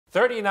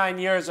39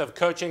 years of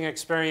coaching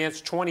experience,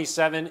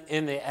 27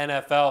 in the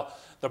NFL.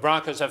 The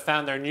Broncos have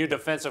found their new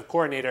defensive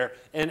coordinator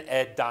in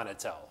Ed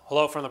Donatel.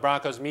 Hello from the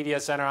Broncos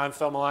Media Center. I'm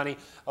Phil Milani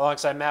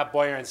alongside Matt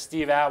Boyer and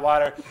Steve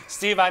Atwater.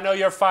 Steve, I know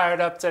you're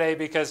fired up today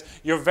because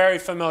you're very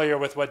familiar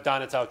with what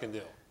Donatel can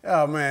do.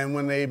 Oh, man,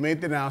 when they made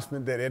the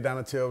announcement that Ed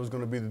Donatel was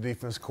going to be the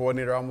defense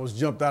coordinator, I almost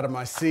jumped out of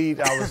my seat.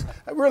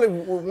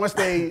 Once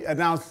they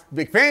announced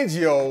Vic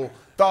Fangio,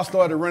 thoughts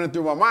started running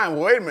through my mind.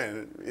 Well, wait a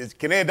minute,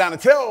 can Ed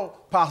Donatel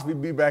possibly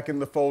be back in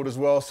the fold as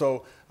well?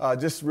 So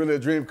just really a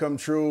dream come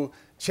true.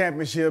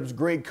 Championships,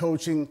 great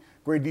coaching,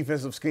 great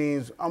defensive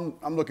schemes.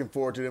 I'm looking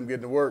forward to them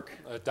getting to work.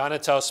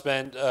 Donatel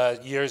spent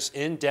years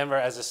in Denver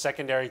as a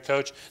secondary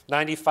coach,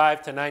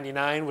 95 to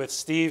 99 with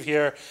Steve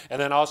here,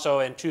 and then also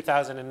in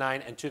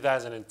 2009 and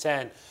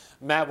 2010.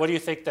 Matt, what do you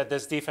think that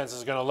this defense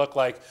is going to look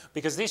like?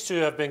 Because these two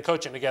have been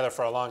coaching together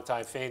for a long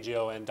time,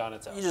 Fangio and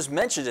Donatel. You just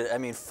mentioned it. I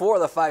mean, 4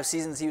 of the 5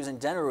 seasons he was in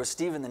Denver with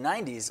Steve in the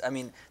 90s. I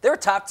mean, they were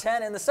top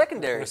 10 in the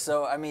secondary.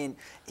 So, I mean,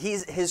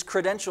 his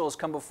credentials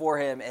come before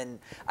him. And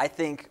I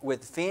think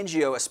with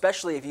Fangio,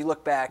 especially if you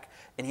look back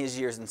in his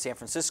years in San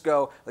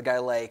Francisco, the guy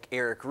like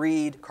Eric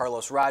Reed,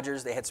 Carlos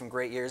Rogers, they had some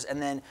great years.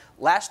 And then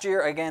last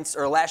year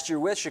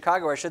with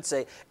Chicago, I should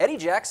say, Eddie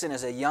Jackson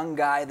is a young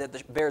guy that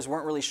the Bears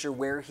weren't really sure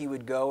where he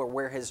would go or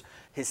where his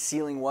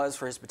ceiling was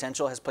for his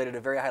potential, has played at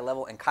a very high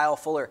level. And Kyle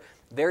Fuller,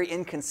 very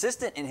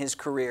inconsistent in his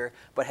career,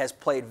 but has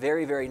played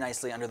very, very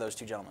nicely under those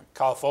two gentlemen.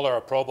 Kyle Fuller,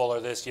 a Pro Bowler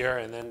this year,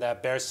 and then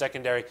that Bears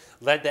secondary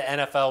led the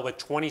NFL with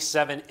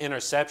 27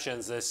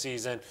 interceptions this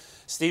season.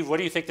 Steve, what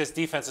do you think this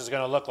defense is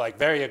going to look like?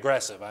 Very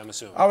aggressive, I'm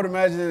assuming. I would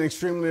imagine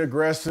extremely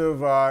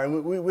aggressive.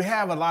 And we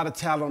have a lot of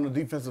talent on the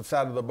defensive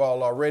side of the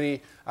ball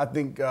already. I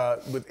think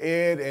with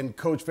Ed and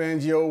Coach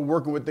Fangio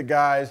working with the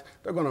guys,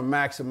 they're going to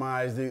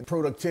maximize the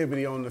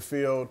productivity on the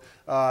field.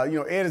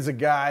 Ed is a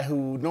guy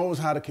who knows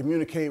how to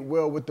communicate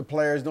well with the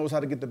players, knows how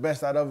to get the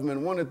best out of them.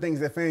 And one of the things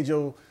that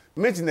Fangio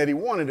mentioned that he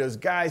wanted is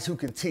guys who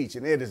can teach,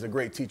 and Ed is a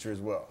great teacher as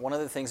well. One of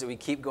the things that we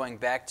keep going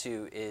back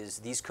to is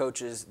these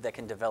coaches that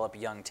can develop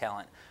young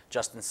talent.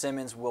 Justin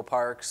Simmons, Will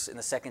Parks in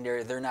the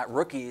secondary, they're not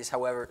rookies,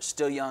 however,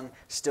 still young,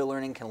 still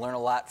learning, can learn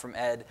a lot from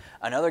Ed.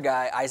 Another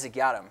guy, Isaac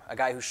Yiadom, a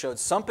guy who showed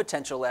some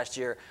potential last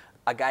year,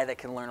 a guy that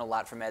can learn a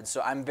lot from Ed.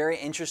 So I'm very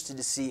interested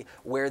to see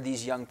where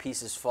these young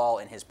pieces fall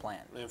in his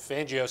plan. And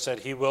Fangio said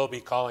he will be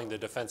calling the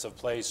defensive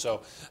plays.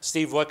 So,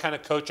 Steve, what kind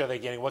of coach are they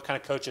getting? What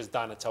kind of coach is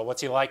Donatel?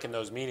 What's he like in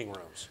those meeting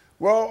rooms?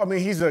 Well, I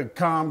mean, he's a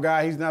calm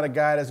guy. He's not a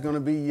guy that's going to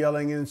be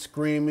yelling and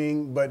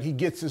screaming, but he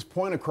gets his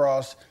point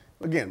across.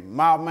 Again,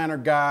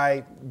 mild-mannered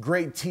guy,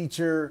 great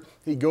teacher.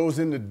 He goes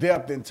into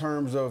depth in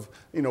terms of,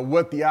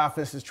 what the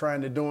offense is trying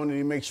to do, and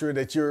he makes sure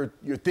that your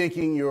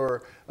thinking,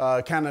 your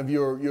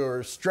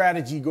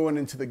strategy going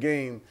into the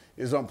game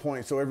is on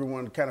point, so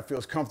everyone kind of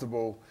feels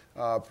comfortable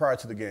prior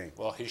to the game.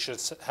 Well, he should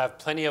have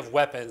plenty of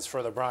weapons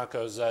for the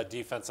Broncos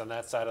defense on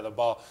that side of the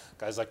ball.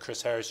 Guys like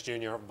Chris Harris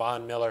Jr.,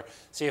 Von Miller.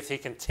 See if he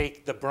can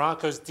take the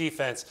Broncos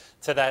defense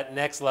to that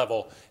next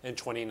level in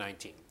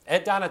 2019.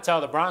 Ed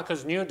Donatel, the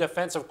Broncos' new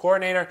defensive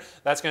coordinator.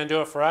 That's going to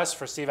do it for us.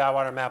 For Steve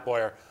Atwater and Matt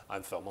Boyer,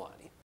 I'm Phil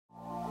Milani.